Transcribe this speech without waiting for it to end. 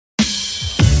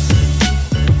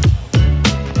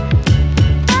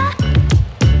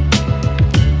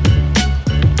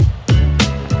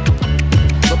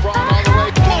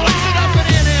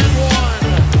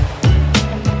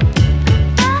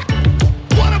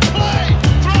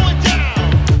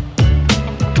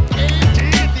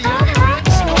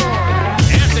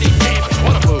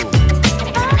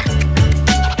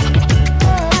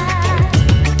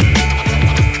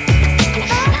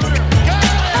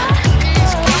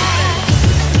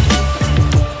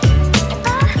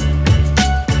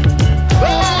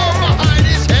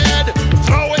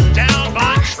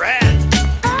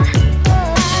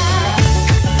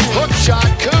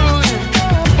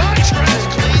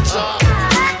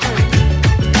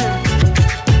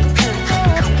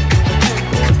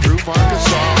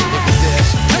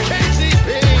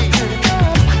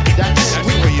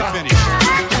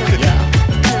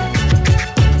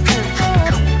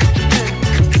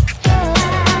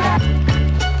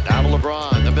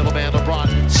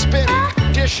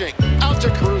pushing out to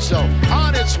Caruso.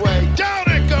 On its way. Down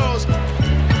it goes.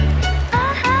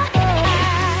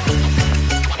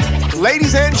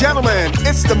 Ladies and gentlemen,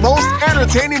 it's the most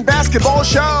entertaining basketball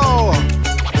show,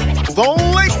 The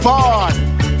Lake Pod.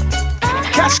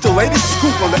 Catch the latest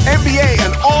scoop on the NBA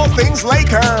and all things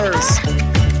Lakers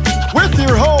with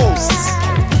your hosts,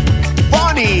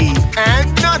 Vonnie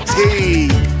and Nutty.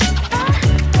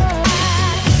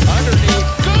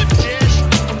 Underneath, good dish,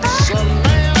 slam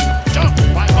dunk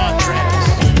by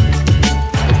Montrez.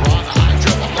 LeBron the high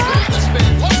dribble, LeBron the spin,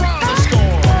 LeBron the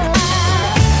score.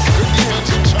 Good defense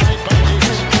inside by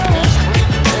Davis. Best screen,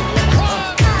 and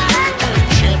LeBron,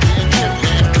 championship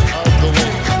banner of the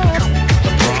league.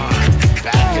 LeBron,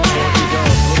 back and forth he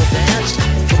goes, little dance,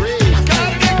 three,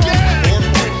 got it again.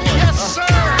 4-point play. Yes,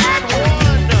 sir, and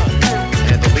one.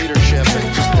 And the leadership and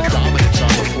just the dominance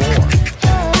on the floor.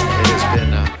 It has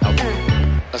been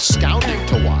astounding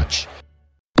to watch.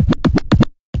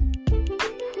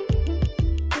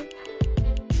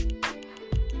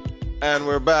 And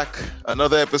we're back.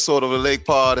 Another episode of the Lake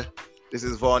Pod. This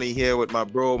is Vonnie here with my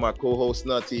bro, my co-host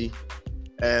Nutty.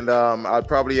 And I'd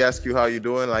probably ask you how you're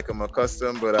doing, like I'm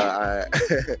accustomed, but I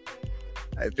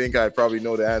I think I probably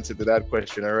know the answer to that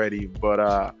question already. But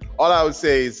all I would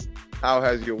say is, how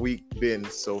has your week been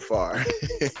so far?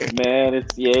 Man,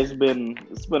 it's been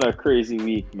a crazy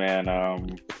week, man.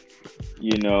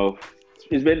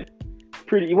 It's been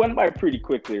it went by pretty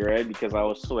quickly, right? Because I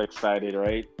was so excited,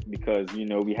 right? Because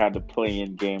we had the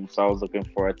play-in game, so I was looking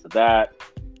forward to that.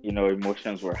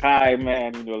 Emotions were high,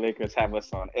 man. Lakers have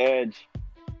us on edge.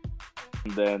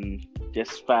 And then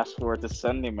just fast forward to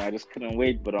Sunday, man. I just couldn't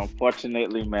wait. But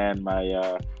unfortunately, man,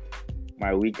 my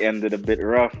week ended a bit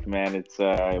rough, man. It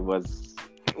was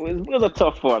a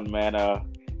tough one, man.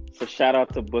 So shout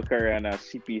out to Booker and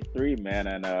CP3, man,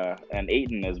 and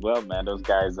Ayton as well, man. Those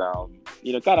guys,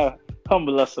 kind of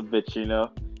humble us a bit,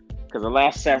 because the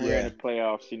last time we were in the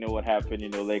playoffs, what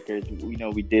happened, Lakers,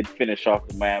 we did finish off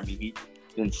the Miami Heat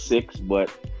in 6, but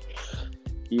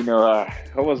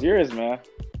how was yours, man?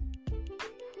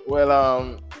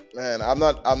 Well, man, I'm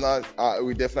not.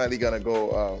 We're definitely gonna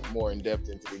go more in depth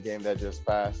into the game that just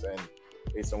passed, and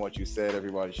based on what you said,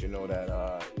 everybody should know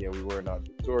that we were not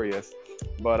victorious.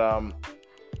 But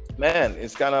man,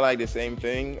 it's kind of like the same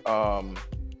thing.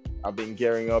 I've been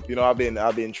gearing up.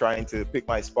 I've been trying to pick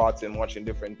my spots and watching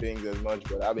different things as much,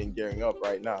 but I've been gearing up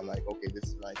right now. I'm like, okay, this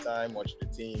is my time. Watch the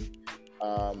team.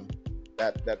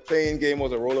 That playing game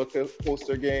was a roller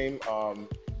coaster game.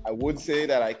 I would say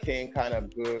that I came kind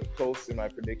of good, close in my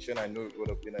prediction. I knew it would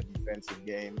have been a defensive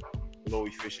game, low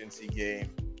efficiency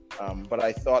game. But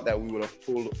I thought that we would have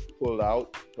pulled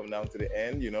out, come down to the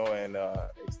end, and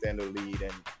extend the lead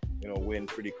and, win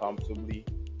pretty comfortably.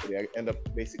 We end up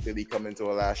basically coming to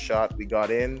a last shot. We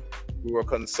got in. We were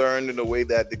concerned in the way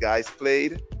that the guys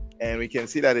played, and we can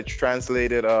see that it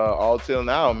translated all till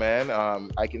now, man.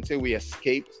 I can say we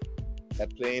escaped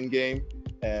that playing game,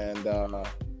 and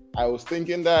I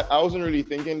wasn't really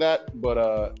thinking that,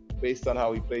 but based on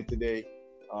how we played today,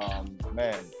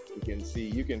 man,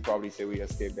 you can probably say we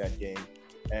escaped that game.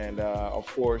 And of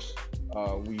course,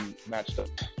 we matched up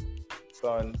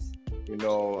Suns,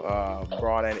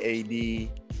 Braun and AD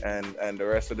and the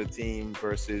rest of the team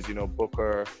versus,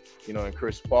 Booker, and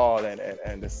Chris Paul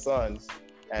and the Suns.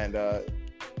 And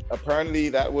apparently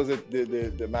that was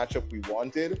the matchup we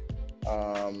wanted.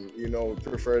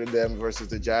 Preferred them versus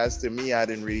the Jazz. To me, I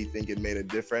didn't really think it made a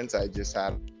difference. I just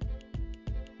had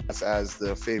us as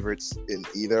the favorites in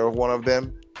either of one of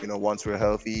them, once we're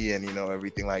healthy and,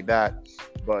 everything like that.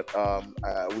 But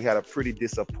we had a pretty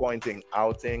disappointing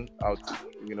outing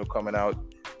coming out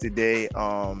today.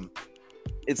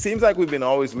 It seems like we've been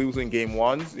always losing game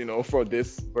ones, for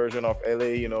this version of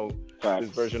LA, this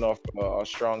version of a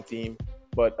strong team.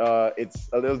 But it's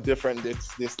a little different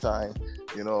this time,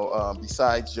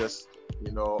 besides just,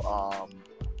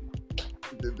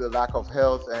 the lack of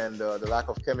health and the lack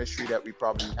of chemistry that we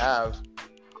probably have.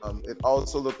 It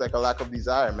also looked like a lack of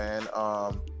desire, man.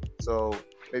 So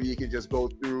maybe you could just go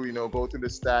through the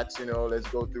stats, let's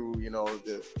go through,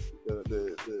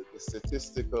 the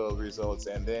statistical results,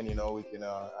 and then, we can,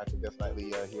 I can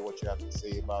definitely hear what you have to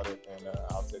say about it, and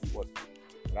I'll tell you what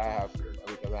I have,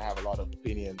 because I have a lot of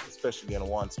opinions, especially on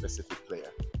one specific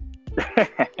player.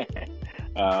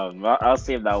 I'll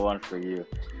save that one for you.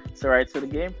 So, right, so the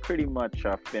game pretty much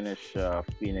finished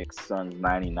Phoenix Suns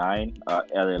 99,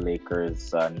 LA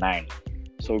Lakers 90.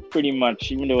 So pretty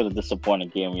much, even though it was a disappointing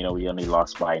game, we only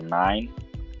lost by 9.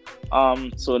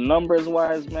 So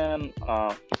numbers-wise, man,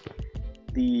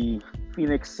 the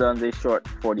Phoenix Suns, they short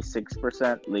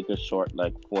 46%, Lakers short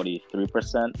like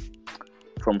 43%.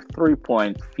 from 3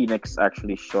 point, Phoenix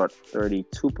actually shot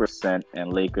 32%,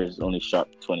 and Lakers only shot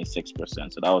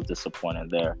 26%. So that was disappointing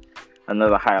there.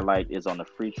 Another highlight is on the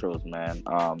free throws, man.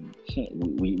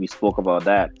 We spoke about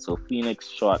that. So Phoenix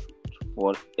shot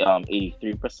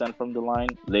 83% from the line.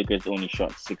 Lakers only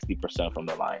shot 60% from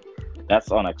the line.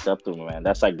 That's unacceptable, man.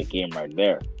 That's like the game right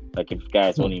there. Like if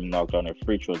guys only knocked on their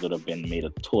free throws, it would have been made a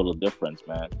total difference,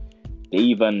 man.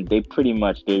 They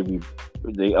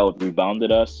out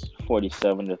rebounded us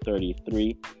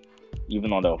 47-33.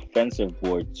 Even on the offensive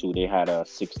board too, they had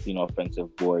 16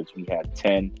 offensive boards. We had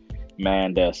 10.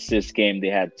 Man, the assist game they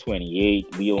had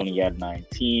 28. We only had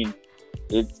 19.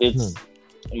 It's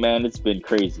man, it's been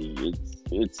crazy.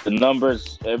 It's the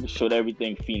numbers showed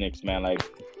everything Phoenix, man. Like,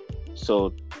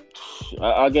 so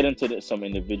I'll get into some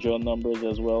individual numbers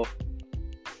as well.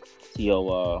 See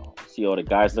how the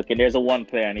guys looking. There's one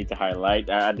player I need to highlight.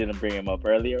 I didn't bring him up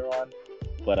earlier on,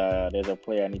 but there's a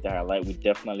player I need to highlight. We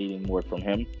definitely need more from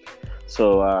him.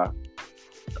 So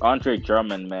Andre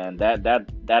Drummond, man, that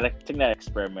I think that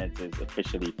experiment is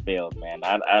officially failed, man.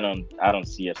 I don't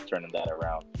see us turning that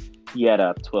around. He had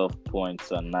 12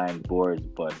 points on 9 boards,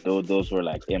 but those were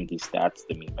like empty stats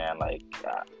to me, man. Like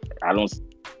I don't.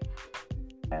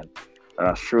 Man.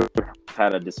 Schroeder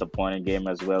had a disappointing game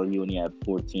as well. He only had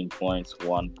 14 points,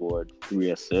 1 board,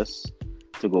 3 assists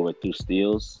to go with 2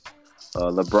 steals.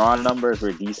 LeBron numbers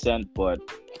were decent, but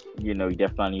you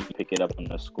definitely need to pick it up on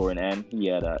the scoring end. He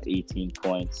had 18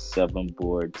 points, 7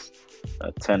 boards,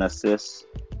 10 assists.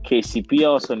 KCP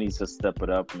also needs to step it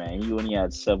up, man. He only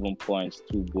had 7 points,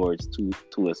 2 boards,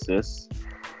 2 assists.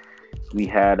 We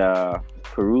had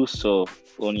Caruso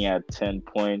only had 10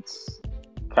 points.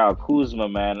 Kyle Kuzma,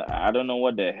 man, I don't know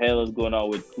what the hell is going on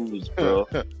with Kuz, bro.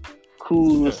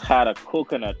 Kuz had a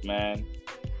coconut, man.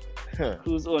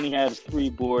 Kuz only had 3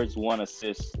 boards, 1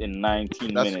 assist in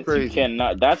 19 minutes. Crazy. You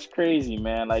cannot. That's crazy,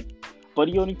 man. Like, but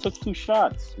he only took 2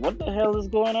 shots. What the hell is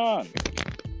going on?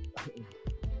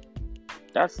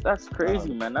 That's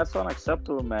crazy, man. That's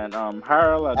unacceptable, man.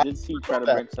 Harrell, I did see try to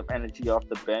bring some energy off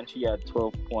the bench. He had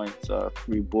 12 points,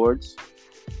 3 boards.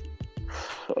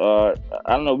 I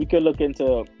don't know. We could look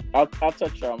into. I'll touch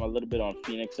a little bit on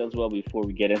Phoenix as well before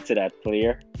we get into that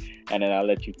player, and then I'll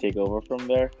let you take over from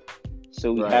there.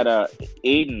 So we had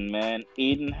Aiden, man.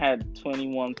 Aiden had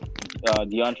 21.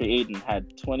 DeAndre Aiden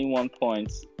had 21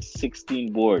 points,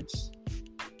 16 boards.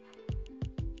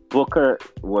 Booker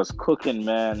was cooking,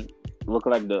 man. Look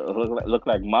like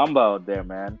Mamba out there,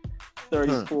 man.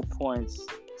 34 points,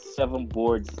 7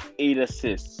 boards, 8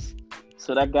 assists.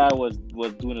 So that guy was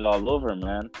doing it all over,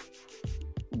 man.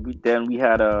 Then we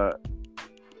had a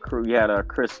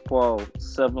Chris Paul,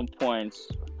 7 points,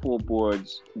 4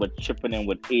 boards, but chipping in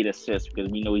with 8 assists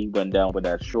because we know he went down with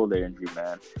that shoulder injury,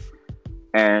 man.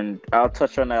 And I'll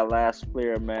touch on that last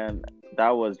player, man.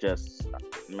 That was just,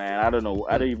 man, I don't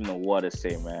even know what to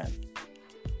say, man.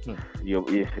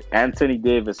 Anthony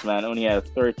Davis, man, only had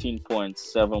 13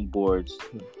 points, 7 boards,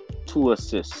 2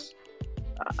 assists.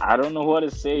 I don't know what to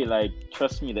say. Like,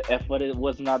 trust me, the effort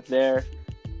was not there.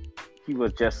 He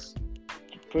was just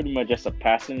pretty much just a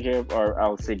passenger, or I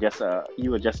would say he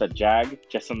was just a jag,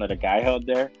 just another guy out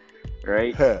there,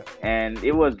 right? And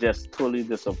it was just totally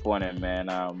disappointing, man.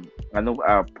 I know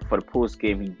for the post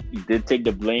game, he did take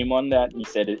the blame on that. He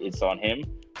said it's on him.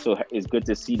 So it's good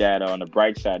to see that on the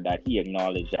bright side that he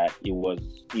acknowledged that it was,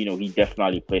 he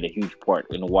definitely played a huge part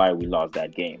in why we lost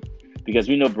that game. Because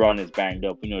we know Braun is banged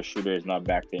up. We know Schroeder is not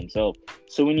back to himself.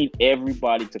 So we need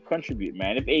everybody to contribute,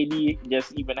 man. If AD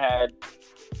just even had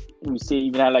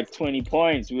like 20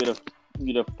 points, we'd have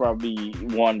probably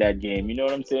won that game. You know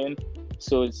what I'm saying?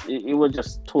 So it was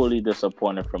just totally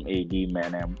disappointing from AD,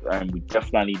 man. And we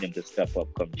definitely need him to step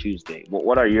up come Tuesday.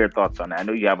 What are your thoughts on that? I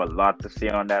know you have a lot to say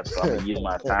on that, so I'm gonna use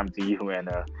my time to you and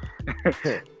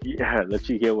let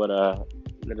you hear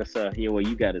let us hear what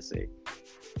you got to say.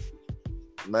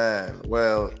 Man,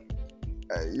 well,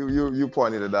 you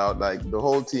pointed it out. Like, the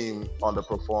whole team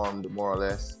underperformed more or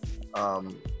less.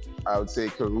 I would say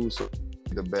Caruso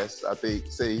the best. I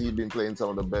say he's been playing some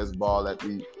of the best ball that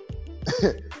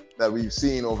we've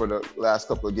seen over the last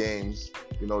couple of games.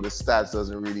 The stats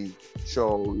doesn't really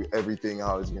show everything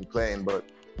how he's been playing, but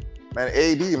man,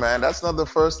 AD, man, that's not the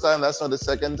first time, that's not the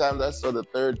second time, that's not the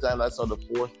third time, that's not the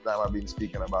fourth time I've been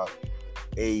speaking about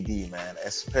AD, man,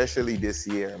 especially this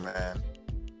year, man.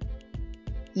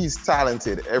 He's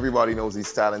talented. Everybody knows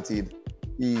he's talented.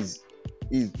 He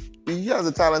has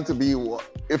a talent to be,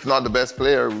 if not the best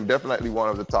player, definitely one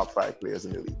of the top 5 players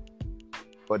in the league.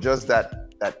 But just that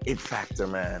it factor,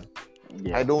 man.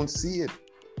 Yeah. I don't see it.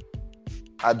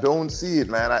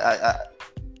 Man.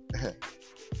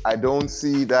 I don't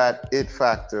see that it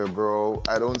factor, bro.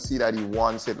 I don't see that he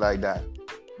wants it like that.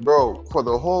 Bro, for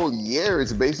the whole year,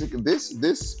 it's basically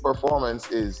this performance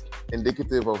is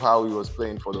indicative of how he was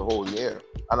playing for the whole year.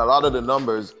 And a lot of the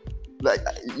numbers, like,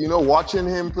 watching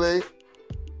him play,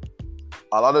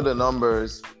 a lot of the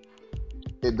numbers,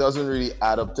 it doesn't really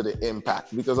add up to the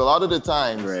impact. Because a lot of the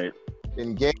times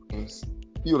in games,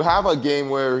 you would have a game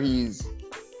where he's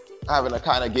having a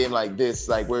kind of game like this,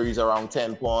 like where he's around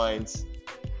 10 points,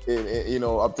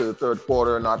 up to the third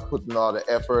quarter, not putting all the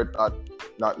effort,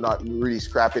 not really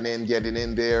scrapping in, getting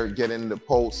in there, getting the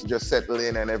post, just settle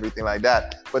in and everything like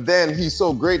that. But then he's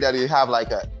so great that he have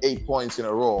like 8 points in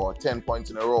a row or 10 points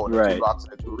in a row, and 2 blocks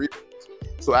and 2 rebounds.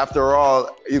 So after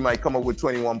all, he might come up with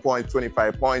 21 points,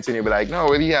 25 points, and you'll be like, no,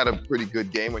 well, he had a pretty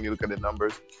good game when you look at the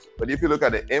numbers. But if you look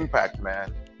at the impact,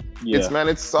 man,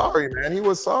 it's sorry, man. He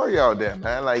was sorry out there,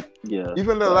 man. Like,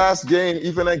 even the last game,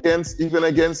 even against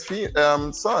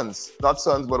Suns, not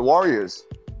Suns, but Warriors,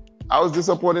 I was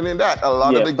disappointed in that. A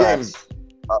lot of the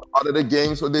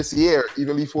games for this year,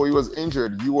 even before he was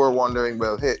injured, you were wondering,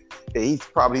 well, he's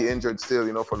probably injured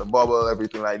still, for the bubble,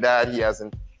 everything like that. He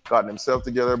hasn't gotten himself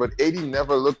together. But AD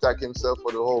never looked like himself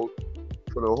for the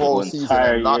whole season.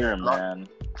 Entire year, man.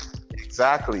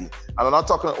 Exactly. And I'm not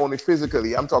talking only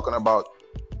physically. I'm talking about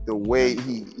the way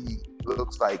he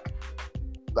looks like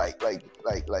body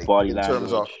in language.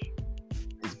 Terms of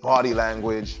his body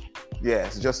language.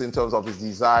 Yes, just in terms of his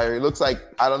desire. It looks like,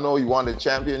 I don't know, he won the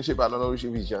championship. I don't know if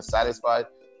he's just satisfied.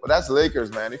 But that's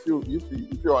Lakers, man. If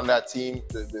you're on that team,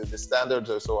 the standards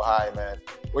are so high, man.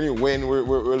 When you win,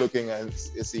 we're looking and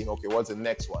seeing, okay, what's the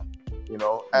next one?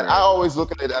 And I always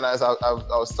look at it, and as I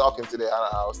was talking today, and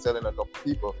I was telling a couple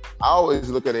people, I always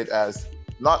look at it as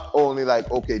not only like,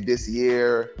 okay, this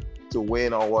year to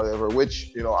win or whatever,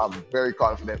 which, I'm very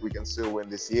confident we can still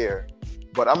win this year.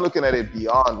 But I'm looking at it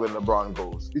beyond when LeBron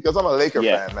goes, because I'm a Laker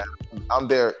fan, man. I'm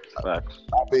there.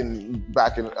 I've been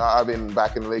back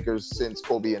in Lakers since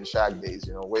Kobe and Shaq days,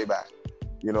 way back.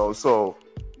 So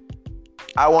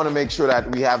I want to make sure that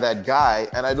we have that guy,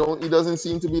 and he doesn't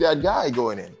seem to be that guy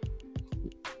going in.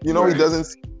 He doesn't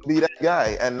seem to be that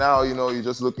guy. And now, you're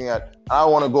just looking at, I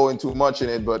don't want to go in too much in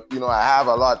it, but I have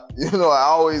a lot. I'm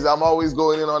always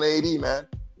going in on AD, man.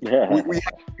 Yeah.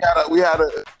 We had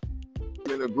a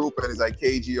in a group, and it's like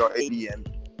KG or 80, and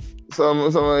some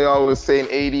of y'all was saying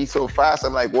 80 so fast.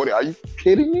 I'm like, what, are you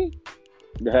kidding me?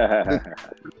 I'm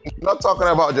not talking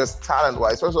about just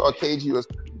talent-wise. First of all, KG was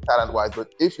talent-wise,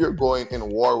 but if you're going in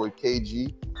war with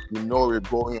KG, you're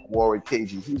going in war with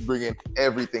KG. He's bringing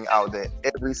everything out there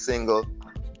every single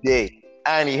day,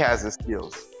 and he has the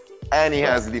skills, and he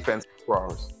has the defensive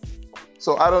prowess.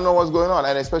 So I don't know what's going on,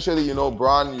 and especially,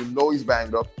 Bron, he's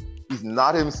banged up. He's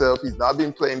not himself. He's not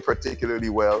been playing particularly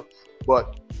well,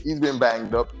 but he's been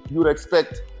banged up. You would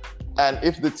expect, and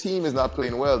if the team is not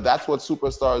playing well, that's what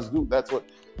superstars do. That's what,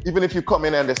 even if you come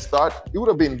in and the start, it would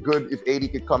have been good if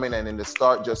AD could come in and in the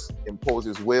start just impose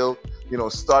his will,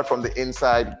 start from the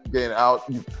inside, getting out.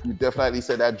 You definitely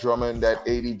said that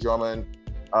AD Drummond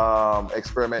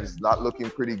experiment is not looking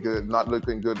pretty good, not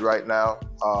looking good right now.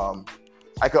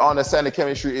 I can understand the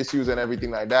chemistry issues and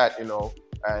everything like that,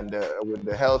 and with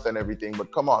the health and everything,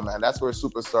 but come on, man, that's where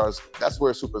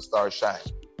superstars shine.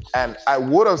 And I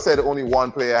would have said only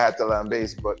one player had to learn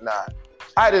base, but nah,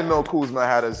 I didn't know Kuzma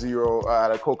had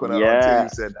a coconut until you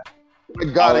said that. I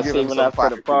gotta give him some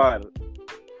fire.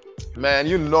 Man,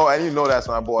 and that's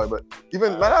my boy. But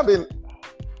even, man, I've been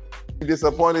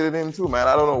disappointed in him too, man.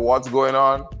 I don't know what's going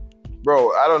on,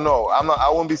 bro. I don't know. I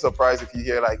won't be surprised if you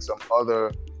hear like some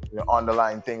other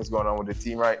underlying things going on with the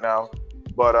team right now.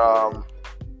 But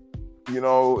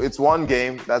it's one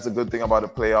game. That's a good thing about the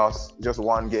playoffs. Just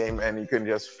one game, and you can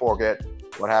just forget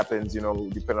what happens,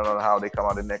 depending on how they come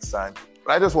out the next time.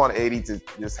 But I just want AD to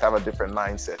just have a different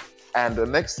mindset. And the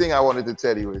next thing I wanted to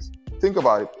tell you is, think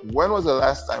about it. When was the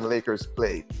last time Lakers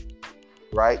played,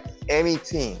 right? Any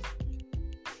team,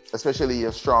 especially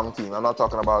a strong team. I'm not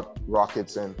talking about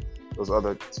Rockets and those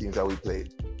other teams that we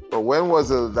played. But when was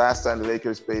the last time the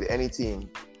Lakers played any team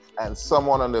and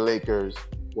someone on the Lakers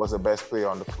was the best player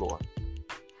on the floor?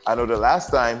 I know the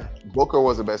last time Booker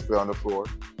was the best player on the floor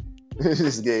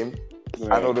this game.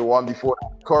 Right. I know the one before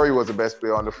Curry was the best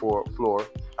player on the floor.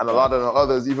 And a lot of the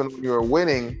others, even when you were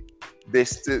winning, they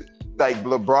still, like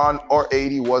LeBron or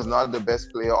AD was not the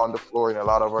best player on the floor in a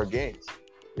lot of our games.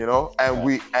 And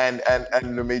we and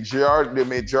the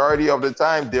majority of the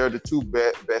time they're the two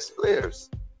best players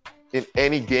in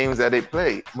any games that they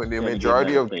play. When the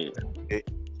majority of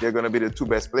they're going to be the two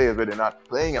best players, but they're not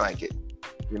playing like it.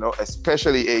 you know,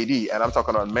 especially AD. And I'm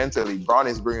talking about mentally. Bron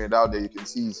is bringing it out there. You can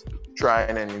see he's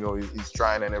trying, and, you know, he's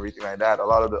trying and everything like that. A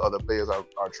lot of the other players are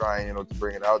trying, you know, to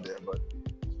bring it out there. But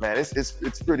man, it's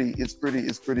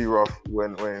pretty rough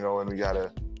when you know,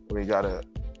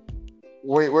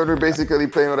 when we're basically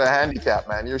playing with a handicap,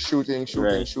 man. You're shooting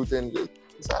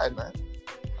inside, man.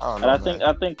 I don't know, and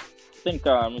I think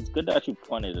it's good that you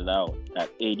pointed it out that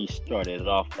AD started it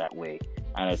off that way,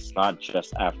 and it's not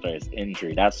just after his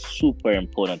injury. That's super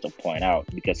important to point out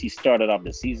because he started off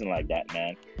the season like that,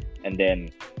 man, and then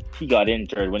he got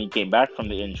injured. When he came back from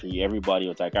the injury, everybody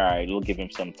was like, all right, we'll give him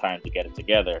some time to get it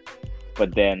together.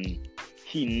 But then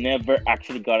he never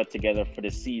actually got it together for the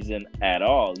season at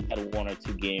all. He had 1 or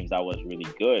 2 games that was really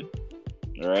good,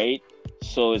 right?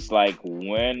 So it's like,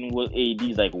 when will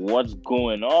AD's like, what's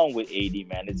going on with AD,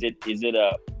 man? Is it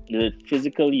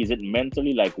physically? Is it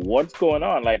mentally? Like, what's going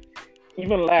on? Like,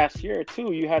 even last year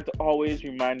too, you had to always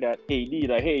remind that AD,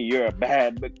 like, hey, you're a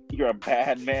bad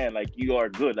man. Like, you are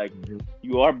good. Like,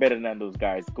 you are better than those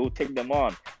guys. Go take them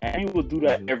on. And he will do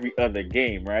that every other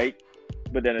game, right?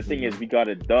 But then the thing is, we got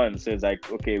it done. So it's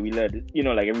like, okay, we let it, you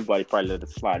know, like everybody probably let it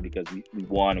slide because we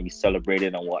won and we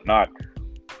celebrated and whatnot.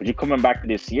 But you're coming back to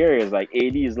this year, it's like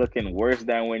AD is looking worse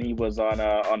than when he was on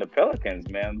the Pelicans,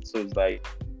 man. So it's like,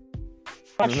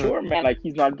 I'm not sure, man. Like,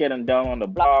 he's not getting down on the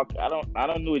block. I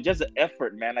don't know. It's just an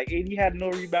effort, man. Like, AD had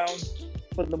no rebounds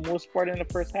for the most part in the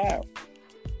first half.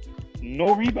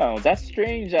 No rebounds. That's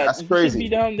strange. That's crazy. He should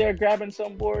be down there grabbing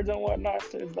some boards and whatnot.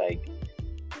 So it's like,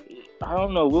 I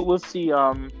don't know. We'll see.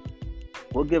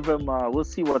 We'll give him. We'll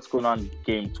see what's going on in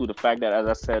game 2. The fact that, as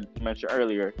I said, mentioned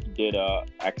earlier, he did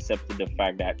accepted the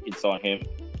fact that it's on him.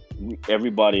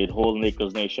 Everybody, the whole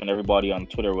Lakers nation, everybody on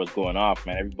Twitter was going off,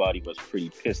 man. Everybody was pretty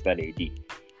pissed at AD.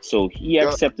 So he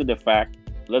accepted the fact.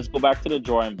 Let's go back to the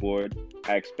drawing board.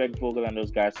 I expect Vogel and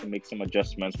those guys to make some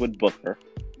adjustments with Booker,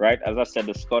 right? As I said,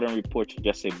 the scouting report should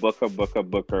just say Booker,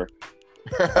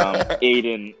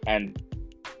 Aiden, and.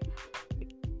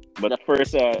 But the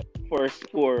first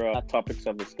 4 topics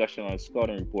of discussion on the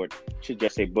scouting report should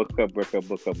just say Booker,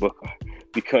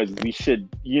 because we should,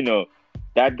 you know,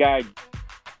 that guy.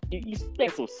 He's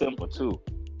so simple too,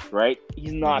 right?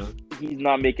 He's not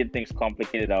making things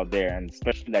complicated out there, and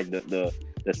especially like the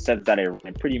sets that are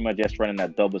pretty much just running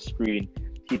that double screen.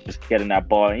 He's just getting that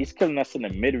ball, and he's killing us in the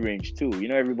mid range too. You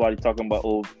know, everybody talking about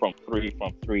from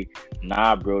three.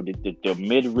 Nah, bro, the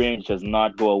mid range does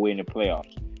not go away in the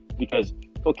playoffs because.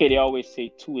 Okay, they always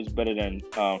say 2 is better than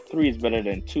 3 is better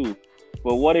than 2,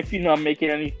 but what if you're not making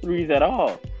any 3s at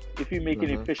all? If you're making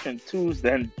efficient 2s,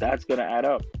 then that's gonna add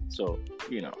up. So,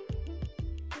 you know.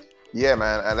 Yeah,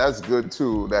 man, and that's good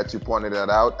too that you pointed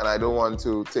that out. And I don't want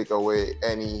to take away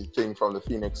anything from the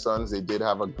Phoenix Suns. They did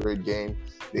have a great game.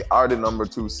 They are the number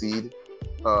 2 seed,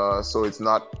 so it's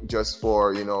not just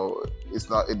for, you know,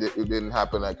 it didn't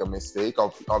happen like a mistake.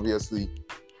 Obviously.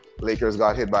 Lakers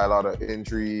got hit by a lot of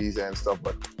injuries and stuff,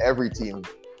 but every team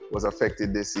was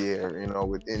affected this year, you know,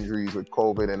 with injuries, with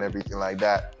COVID and everything like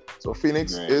that. So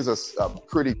Phoenix is a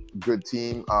pretty good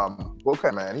team.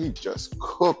 Booker, man, he just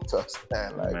cooked us,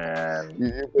 man. Like,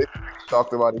 you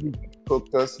talked about it. He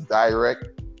cooked us direct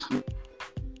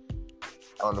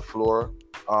on the floor.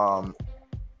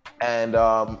 And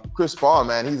Chris Paul,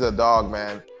 man, he's a dog,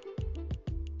 man.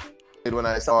 When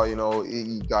I saw, you know,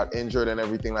 he got injured and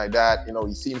everything like that, you know,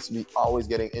 he seems to be always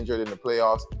getting injured in the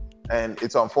playoffs. And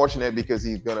it's unfortunate because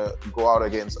he's going to go out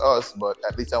against us, but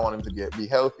at least I want him to be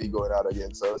healthy going out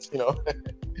against us, you know.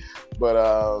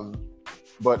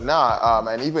 But nah,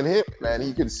 and even him, man,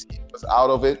 he could see us out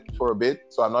of it for a bit.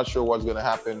 So I'm not sure what's going to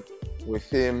happen with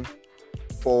him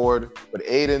forward. But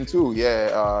Aiden too,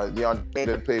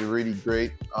 Aiden played really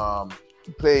great.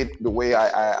 Played the way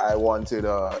I wanted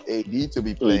AD to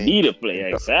be playing. AD to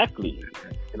play, exactly.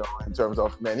 You know, in terms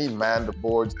of, man, he manned the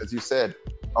boards, as you said.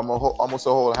 Almost a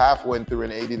whole half went through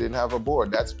and AD didn't have a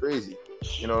board. That's crazy.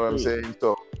 You know what I'm saying?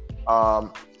 So, I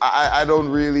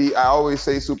always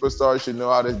say superstars should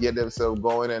know how to get themselves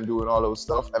going and doing all those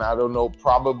stuff. And I don't know,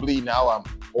 probably now I'm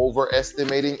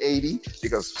overestimating AD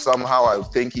because somehow I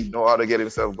think he'd know how to get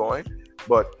himself going.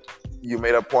 But you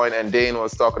made a point, and Dane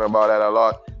was talking about that a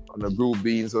lot. On the group,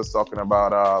 Beans was talking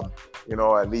about, you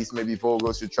know, at least maybe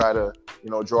Vogel should try to, you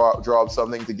know, draw up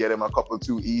something to get him a couple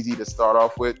too easy to start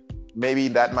off with. Maybe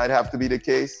that might have to be the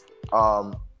case.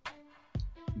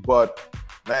 But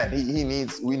man,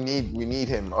 we need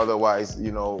him. Otherwise,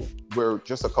 you know, we're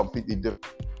just a completely different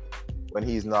when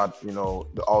he's not, you know,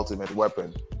 the ultimate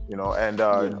weapon. You know, and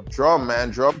Drum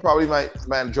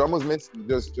was missing,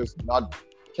 just not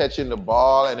catching the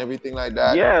ball and everything like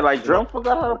that. Yeah, like Drum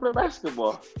forgot how to play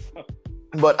basketball.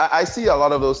 But I see a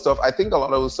lot of those stuff. I think a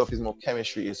lot of those stuff is more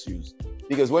chemistry issues.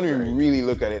 Because when we really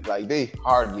look at it, like they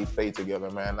hardly play together,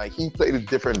 man. Like he played a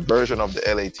different version of the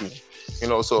LA team,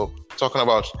 So talking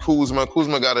about Kuzma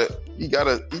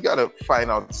gotta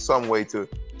find out some way to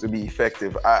be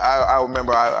effective. I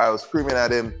remember I was screaming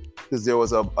at him because there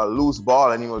was a loose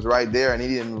ball and he was right there and he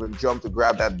didn't even jump to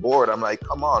grab that board. I'm like,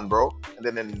 come on, bro. And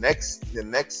then the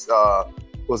next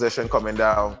possession coming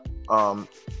down, I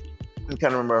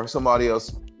can't remember, somebody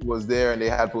else was there and they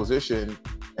had position.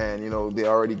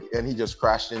 And he just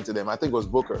crashed into them. I think it was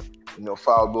Booker.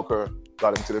 Fouled Booker,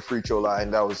 got him to the free throw line.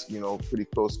 That was pretty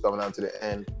close coming down to the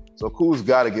end. So Kuz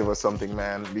got to give us something,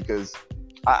 man, because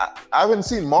I haven't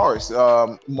seen Morris.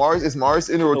 Is Morris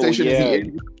in the rotation? Oh, yeah.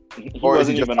 Is He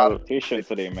wasn't even on rotation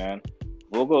today, man.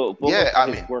 We'll go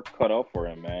his work cut out for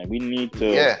him, man. We need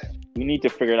to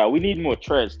figure it out. We need more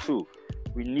Trez too.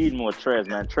 We need more Trez,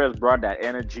 man. Trez brought that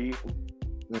energy.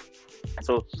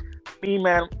 So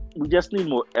man, we just need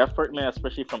more effort, man,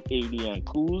 especially from AD and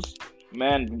Kuz.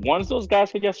 Man, once those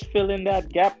guys could just fill in that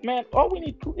gap, man,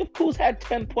 if Kuz had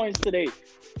 10 points today,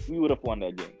 we would have won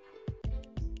that game.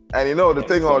 And the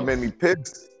thing that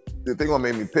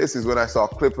made me piss is when I saw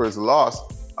Clippers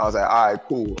lost, I was like, all right,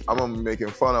 cool. I'm gonna be making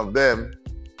fun of them.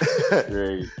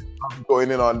 Right. I'm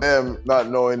going in on them, not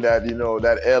knowing that,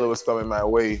 that L was coming my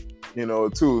way,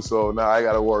 too. So now I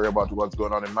gotta worry about what's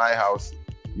going on in my house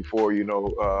before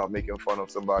making fun of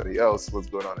somebody else, what's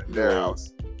going on in their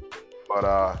house.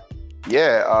 But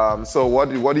so what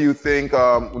do you think?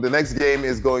 The next game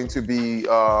is going to be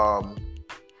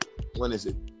when is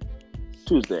it?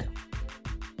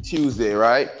 Tuesday,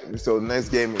 right? So the next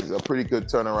game is a pretty good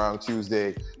turnaround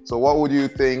Tuesday. So what would you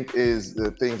think is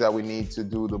the things that we need to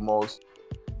do the most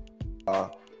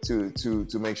to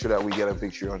make sure that we get a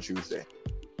victory on Tuesday?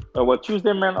 Well,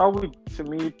 Tuesday, man, to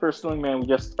me personally, man,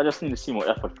 I just need to see more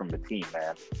effort from the team,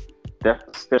 man.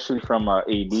 Especially from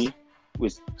AD.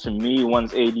 Which to me,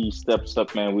 once AD steps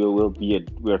up, man,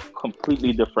 we're a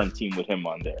completely different team with him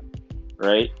on there,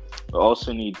 right? We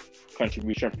also need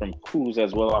contribution from Kuz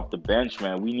as well off the bench,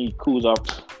 man. We need Kuz,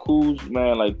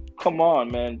 man. Like, come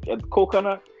on, man.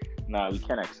 Coconut, nah, we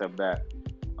can't accept that.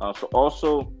 So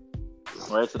also,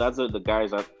 right? So that's the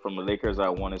guys from the Lakers I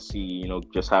want to see,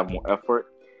 just have more effort.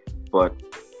 But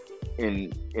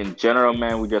in general,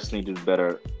 man, we just need to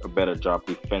do a better job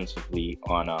defensively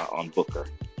on Booker,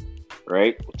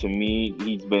 right? To me,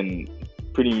 he's been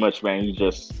pretty much, man. He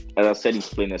just, as I said, he's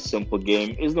playing a simple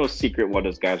game. It's no secret what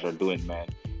those guys are doing, man.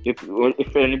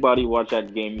 If anybody watched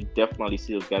that game, you definitely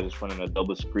see those guys just running a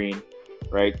double screen,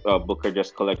 right? Booker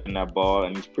just collecting that ball,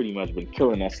 and he's pretty much been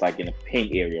killing us like in the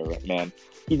paint area, right, man.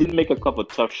 He did make a couple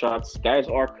tough shots. Guys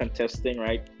are contesting,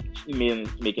 right?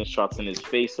 Making shots in his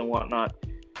face and whatnot.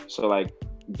 So like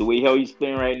the way how he's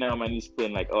playing right now, man, he's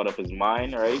playing like out of his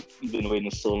mind, right? He's been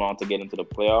waiting so long to get into the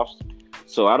playoffs.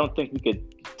 So I don't think we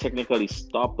could technically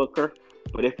stop Booker,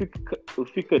 but if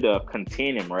we could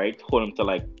contain him, right, hold him to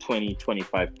like 20,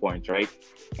 25 points, right,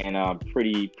 and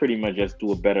pretty much just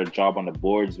do a better job on the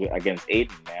boards against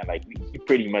Aiden, man. Like he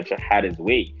pretty much had his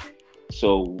way.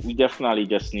 So we definitely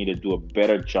just need to do a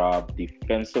better job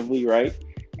defensively, right?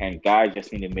 And guys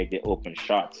just need to make the open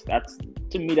shots.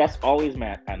 To me, that's always,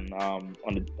 man. And on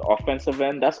the offensive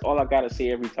end, that's all I gotta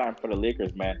say every time for the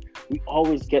Lakers, man. We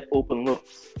always get open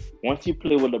looks. Once you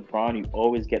play with LeBron, you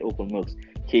always get open looks.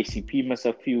 KCP missed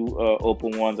a few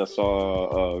open ones. I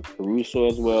saw Caruso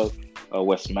as well,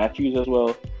 Wes Matthews as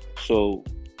well. So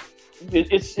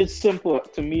it's simple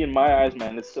to me in my eyes,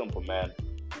 man. It's simple, man.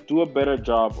 Do a better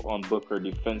job on Booker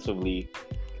defensively,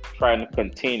 trying to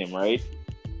contain him, right?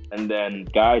 And then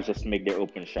guys just make their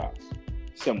open shots.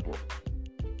 Simple.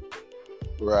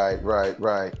 Right.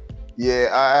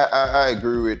 Yeah, I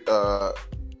agree with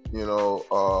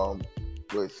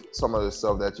with some of the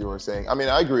stuff that you were saying. I mean,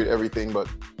 I agree with everything, but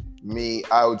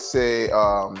I would say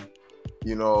show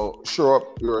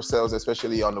up yourselves,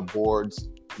 especially on the boards.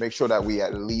 Make sure that we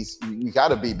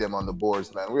gotta beat them on the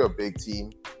boards, man. We're a big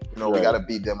team. We gotta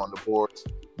beat them on the boards,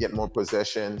 get more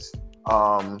possessions.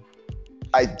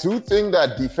 I do think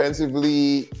that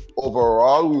defensively,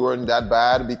 overall, we weren't that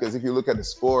bad because if you look at the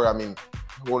score, I mean,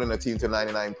 holding a team to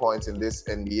 99 points in this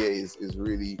NBA is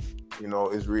really,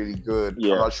 is really good.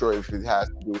 Yeah. I'm not sure if it has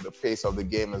to do with the pace of the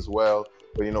game as well,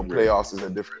 but playoffs is a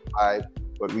different vibe.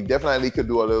 But we definitely could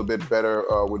do a little bit better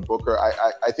with Booker.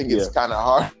 I think it's kind of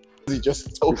hard. He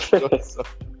just told us.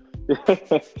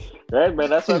 Right, man.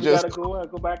 That's why we gotta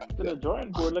go back to the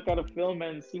drawing board, look at a film,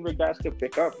 and see what guys could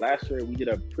pick up. Last year, we did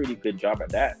a pretty good job at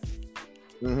that.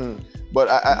 Mm-hmm. But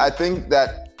I think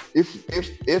that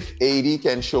if AD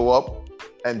can show up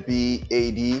and be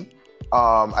AD,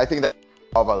 I think that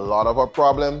of a lot of our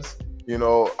problems.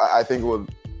 I think it will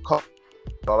come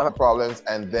a lot of problems.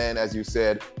 And then, as you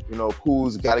said,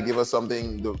 Kuz got to give us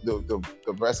something.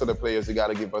 The rest of the players, they got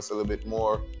to give us a little bit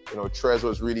more. Trez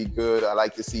was really good. I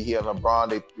like to see he and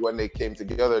LeBron, when they came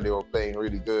together, they were playing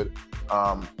really good.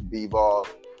 B-ball.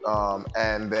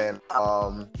 And then,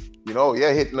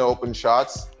 hitting the open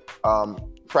shots.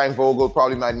 Frank Vogel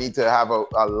probably might need to have a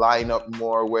lineup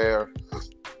more where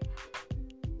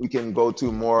we can go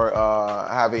to more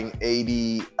having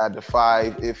AD at the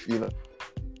 5 if he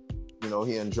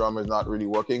and Drummer's not really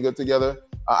working good together.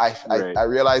 I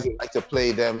realize they like to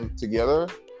play them together.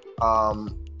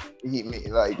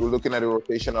 We're looking at the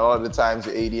rotation. A lot of the times,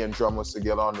 the AD and Drum was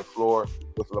together on the floor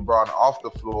with LeBron off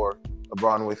the floor.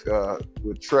 LeBron with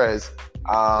Trez.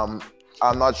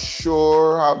 I'm not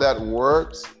sure how that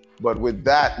works, but with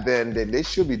that, then they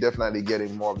should be definitely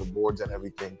getting more of the boards and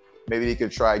everything. Maybe they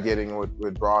could try getting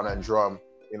with Braun and Drum.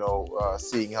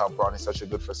 Seeing how Braun is such a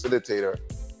good facilitator,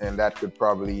 and that could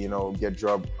probably get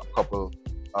Drum a couple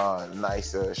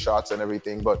nice shots and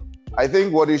everything. But I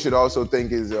think what you should also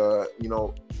think is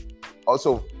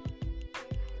also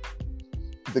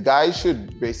the guys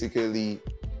should basically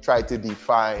try to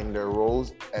define their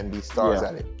roles and be stars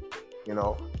at it.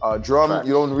 Drum,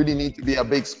 you don't really need to be a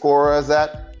big scorer as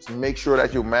that. Just make sure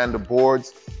that you man the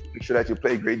boards, make sure that you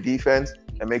play great defense,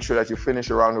 and make sure that you finish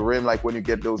around the rim. Like when you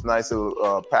get those nice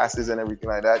little passes and everything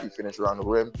like that, you finish around the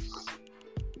rim.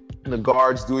 And the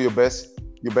guards, do your best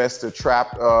to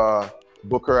trap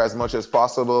Booker as much as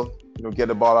possible. Get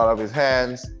the ball out of his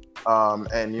hands,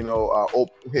 and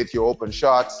hit your open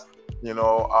shots. And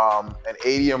AD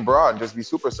and Braun just be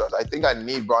superstars. I think I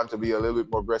need Braun to be a little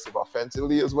bit more aggressive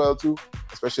offensively as well too,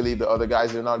 especially if the other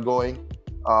guys are not going.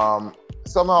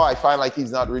 Somehow I find like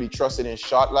he's not really trusting his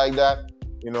shot like that.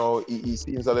 He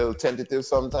seems a little tentative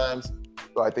sometimes.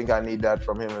 So I think I need that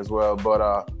from him as well.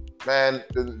 But man,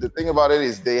 the thing about it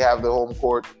is they have the home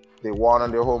court. They won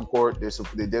on their home court.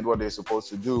 They did what they're supposed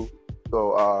to do.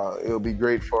 So it'll be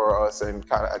great for us and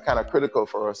kind of critical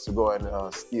for us to go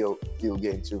and steal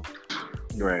game 2.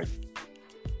 Right.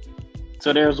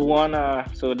 So there's one.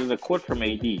 So there's a quote from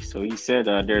AD. So he said,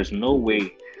 "There's no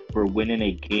way we're winning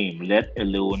a game, let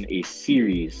alone a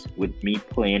series, with me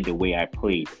playing the way I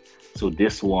played. So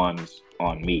this one's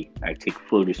on me. I take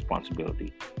full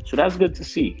responsibility." So that's good to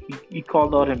see. He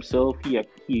called out himself.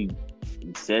 He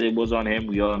said it was on him.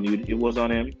 We all knew it was on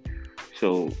him.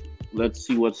 So let's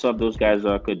see what's up. Those guys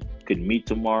could meet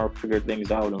tomorrow, figure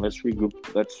things out, and let's regroup.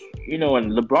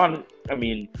 And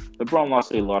LeBron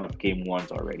lost a lot of game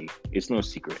 1s already. It's no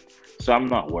secret. So I'm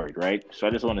not worried, right? So I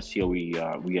just want to see how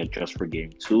we adjust for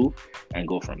game 2 and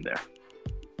go from there.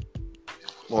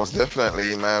 Most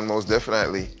definitely, man. Most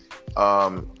definitely.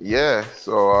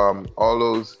 So all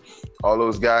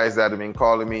those guys that have been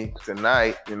calling me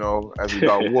tonight, as we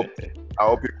got whooped. I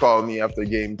hope you call me after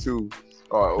game 2,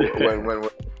 or when we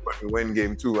win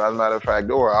game 2. As a matter of fact,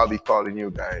 or I'll be calling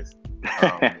you guys.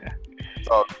 It's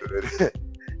all good.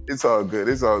 It's all good.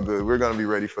 It's all good. We're gonna be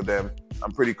ready for them.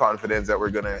 I'm pretty confident that we're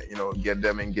gonna, get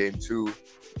them in game 2.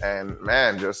 And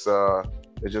man, just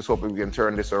hoping we can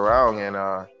turn this around and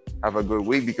have a good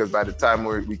week, because by the time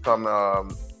we come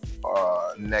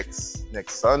next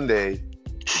Sunday,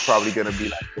 we're probably gonna be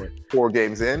like 4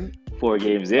 games in. 4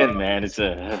 games in, man. It's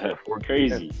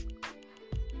crazy.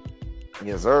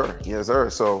 Yes, sir. Yes, sir.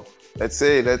 So let's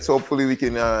hopefully we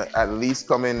can at least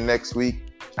come in next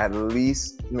week, at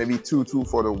least maybe 2-2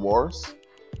 for the Wars,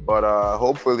 but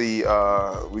hopefully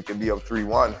we can be up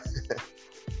 3-1.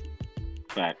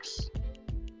 Facts.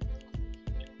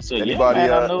 So Anybody, yeah,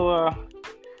 man, I know.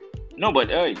 No, but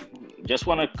just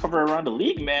want to cover around the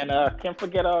league, man. Can't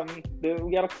forget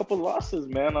we got a couple losses,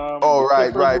 man.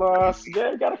 Right. Lost.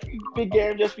 Yeah, got a few big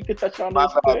games. Just we could touch on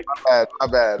those quick. My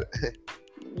bad.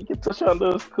 You can touch on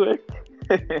those quick.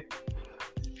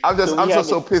 I'm just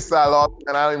so pissed I lost,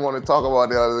 and I don't even want to talk about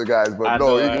the other guys. But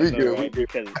we good. Right?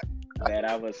 Because man,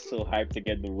 I was so hyped to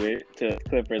get the win to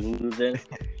Clippers losing.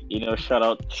 Shout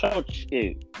out.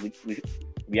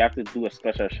 We have to do a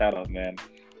special shout out, man.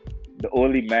 The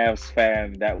only Mavs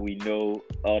fan that we know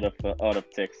out of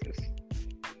Texas.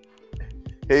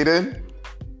 Hayden?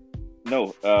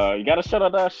 No, you gotta shout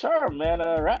out Sharm, man.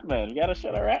 Ratman. You gotta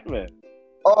shout out Ratman.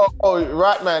 Oh,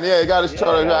 Ratman. Yeah, you gotta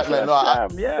shout out Ratman. No,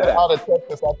 out of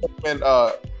Texas. I think meant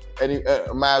any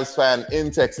Mavs fan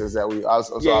in Texas that I was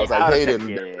like Hayden.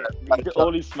 The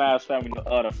only Mavs fan we know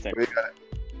out of Texas.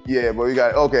 But we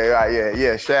got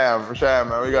Sham,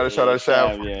 man. We gotta shout out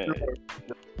Sham. Yeah.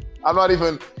 I'm not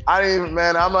even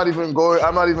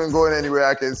going anywhere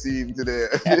I can see him today.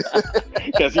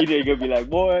 Because he ain't gonna be like,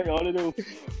 boy, all I do,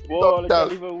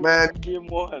 can't even man, game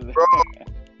 1. Bro,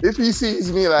 if he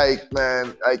sees me like,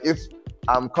 man, like if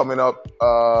I'm coming up,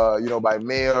 by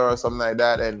Mayor or something like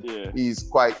that, and he's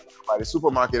quite by the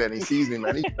supermarket and he sees me,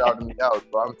 man, he's shouting me out.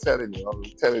 So I'm telling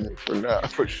you for now,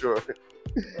 for sure.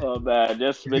 Oh man,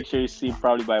 just make sure you see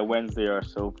probably by Wednesday or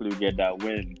so. Hopefully we get that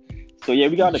win. So yeah,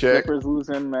 we got the Clippers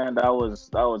losing, man. That was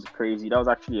crazy. That was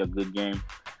actually a good game.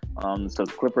 So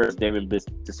Clippers, they've been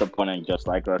disappointing just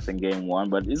like us in game one,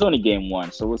 but it's only game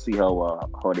one, so we'll see how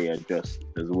they adjust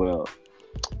as well.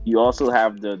 You also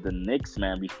have the Knicks,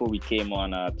 man. Before we came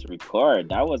on to record,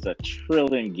 that was a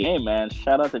thrilling game, man.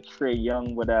 Shout out to Trae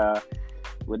Young with that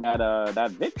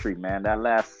victory, man. That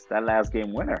last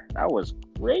game winner. That was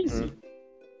crazy. Mm-hmm.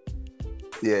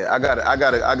 Yeah, I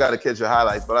gotta catch the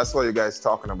highlights, but I saw you guys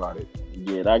talking about it.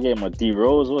 Yeah, that game with D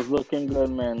Rose was looking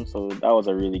good, man. So that was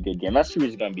a really good game. That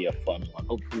series is gonna be a fun one.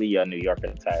 Hopefully, New York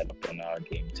can tie it up in our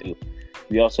game too.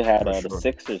 We also had the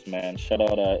Sixers, man. Shout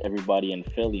out everybody in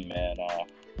Philly, man.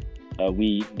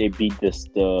 They beat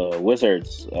the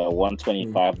Wizards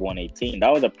 125-118.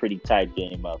 That was a pretty tight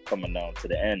game coming down to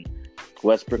the end.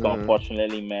 Westbrook,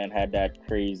 unfortunately, man, had that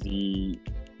crazy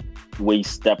way he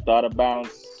stepped out of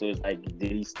bounds. So it's like,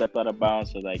 did he step out of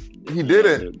bounds? So like he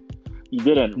didn't. He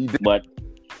didn't. But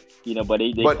they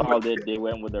called it. They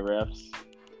went with the refs.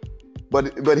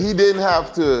 But he didn't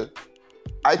have to.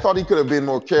 I thought he could have been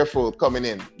more careful coming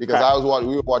in because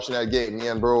we were watching that game. Me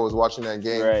and Bro was watching that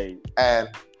game, right? And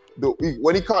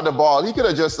when he caught the ball, he could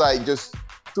have just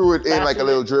threw it in like a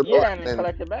little dribble, and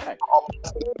collect it back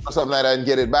or something like that and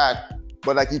get it back.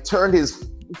 But like he turned his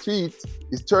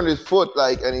foot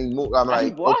and he moved. I'm like,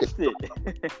 he watched it.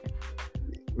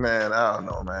 Man, I don't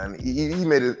know, man. He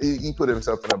made it. He put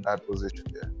himself in a bad position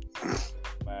there.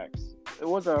 Max, it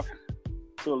was a.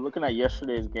 So looking at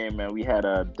yesterday's game, man, we had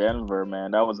Denver, man.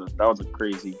 That was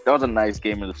a nice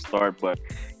game at the start, but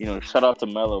shout out to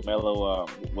Melo. Melo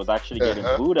was actually getting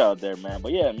booed out there, man.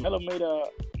 But yeah, Melo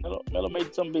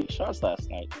made some big shots last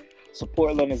night. So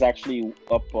Portland is actually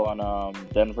up on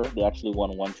Denver. They actually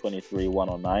won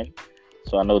 123-109.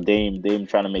 So I know Dame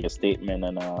trying to make a statement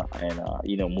and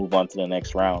move on to the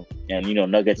next round. And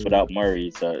Nuggets without Murray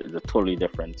is a totally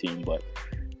different team, but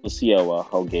we'll see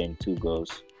how game 2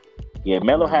 goes. Yeah,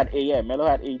 Melo had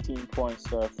 18 points,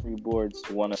 3 boards,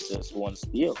 1 assist, 1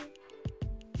 steal.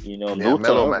 No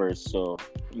turnovers, so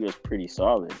he was pretty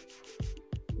solid.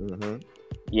 Mm-hmm.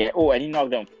 Yeah. Oh, and he knocked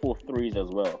down 4 threes as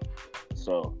well.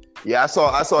 So. Yeah, I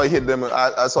saw he hit them.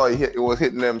 I saw it was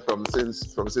hitting them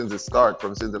since the first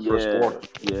quarter.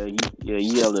 Yeah,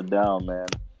 he held it down, man.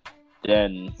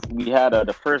 Then we had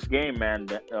the first game, man.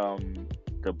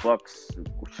 The Bucks.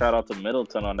 Shout out to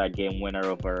Middleton on that game winner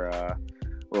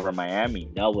over Miami.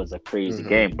 That was a crazy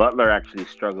game. Butler actually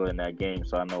struggled in that game,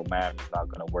 so I know Miami's not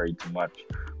gonna worry too much.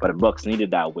 But the Bucks needed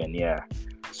that win, yeah.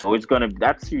 So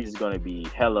that series is gonna be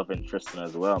hell of interesting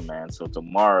as well, man. So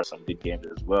tomorrow some good games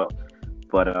as well.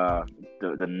 But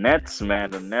the Nets,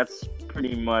 man,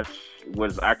 pretty much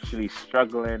was actually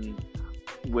struggling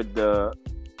with the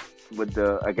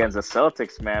against the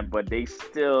Celtics, man. But they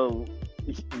still,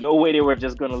 no way they were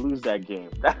just gonna lose that game.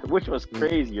 Which was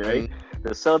crazy, right?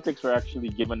 The Celtics were actually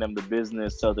giving them the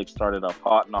business. Celtics started off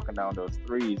hot, knocking down those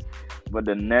threes, but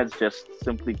the Nets just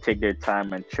simply take their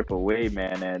time and chip away,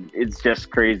 man. And it's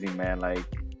just crazy, man. Like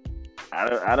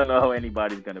I don't know how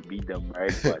anybody's gonna beat them,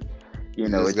 right? But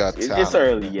it's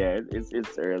early, yeah.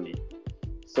 It's early.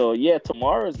 So yeah,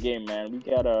 tomorrow's game, man. We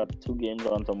got 2 games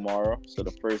on tomorrow. So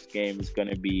the first game is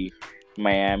gonna be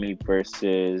Miami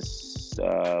versus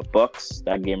Bucks.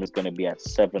 That game is gonna be at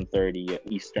 7:30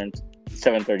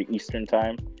 Eastern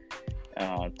time.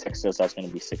 Texas, that's gonna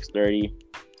be 6:30.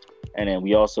 And then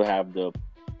we also have the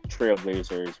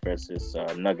Trailblazers versus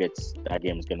Nuggets. That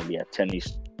game is gonna be at 10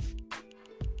 Eastern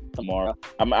tomorrow.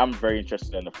 I'm very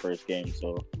interested in the first game.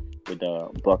 So. With the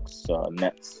Bucks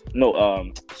Nets.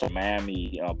 So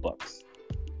Miami Bucks.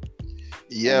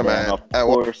 Yeah, and man. Of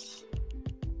course.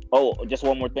 Just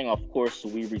one more thing. Of course,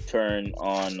 we return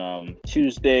on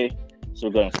Tuesday. So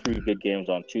we're going 3 good games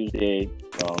on Tuesday.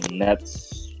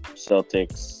 Nets,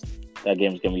 Celtics. That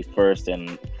game's gonna be first,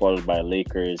 and followed by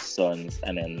Lakers, Suns,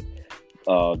 and then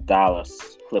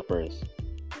Dallas Clippers.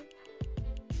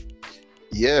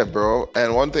 Yeah, bro.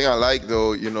 And one thing I like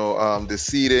though, the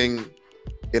seeding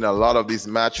in a lot of these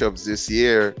matchups this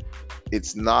year,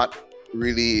 it's not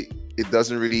really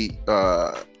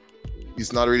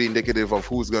indicative of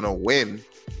who's gonna win,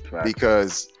 right?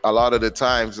 Because a lot of the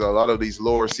times, a lot of these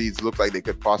lower seeds look like they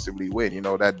could possibly win.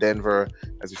 That Denver,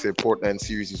 as you said, Portland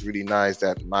series is really nice.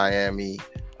 That Miami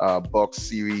Bucks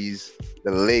series,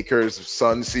 the Lakers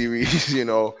Sun series,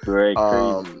 Very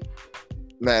crazy.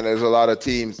 man, there's a lot of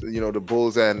teams. The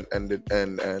Bulls and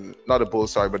not the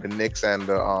Bulls, sorry, but the Knicks and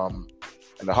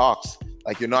the Hawks.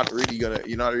 Like you're not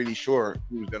really sure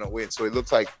who's gonna win. So it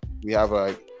looks like we have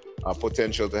a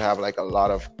potential to have like a lot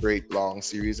of great long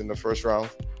series in the first round,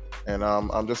 and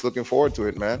I'm just looking forward to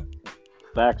it, man.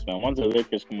 Facts, man. Once the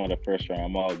Lakers come out of the first round,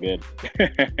 I'm all good.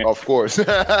 Of course,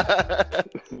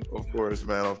 of course,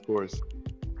 man. Of course.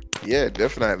 Yeah,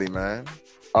 definitely, man.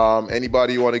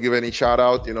 Anybody you want to give any shout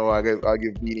out? I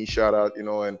give Beanie shout out.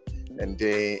 And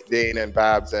Dane and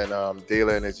Babs and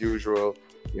Dalen as usual.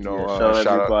 Shout out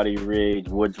everybody, Rage,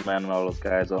 Woodsman, and all those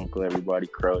guys, Uncle, everybody,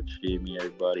 Crouch, Jamie,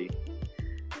 everybody.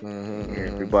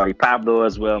 Everybody, Pablo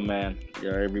as well, man.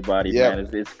 Everybody, man.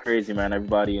 It's crazy, man.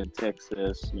 Everybody in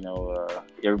Texas,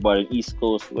 everybody East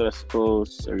Coast, West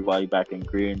Coast, everybody back in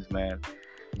Greens, man.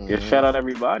 Shout out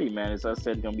everybody, man. As I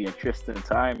said, it's gonna be an interesting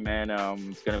time, man.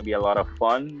 It's gonna be a lot of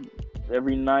fun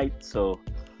every night, so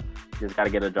just gotta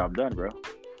get a job done, bro.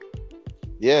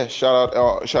 Yeah, shout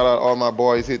out all my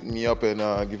boys hitting me up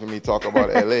and giving me talk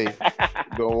about LA.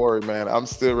 Don't worry, man. I'm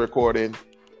still recording,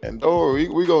 and don't worry,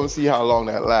 we're gonna see how long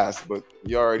that lasts. But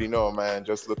you already know, man.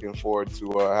 Just looking forward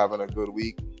to having a good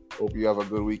week. Hope you have a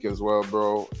good week as well,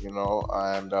 bro.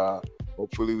 And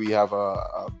hopefully we have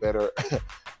a better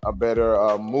a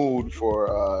better mood for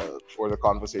the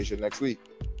conversation next week.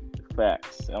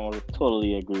 Facts. I would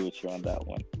totally agree with you on that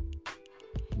one.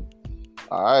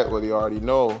 All right. Well, you already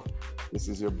know. This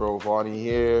is your bro Vonnie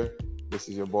here. This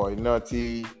is your boy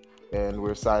Nutty, and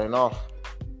we're signing off.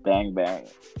 Bang bang.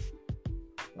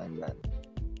 Bang bang.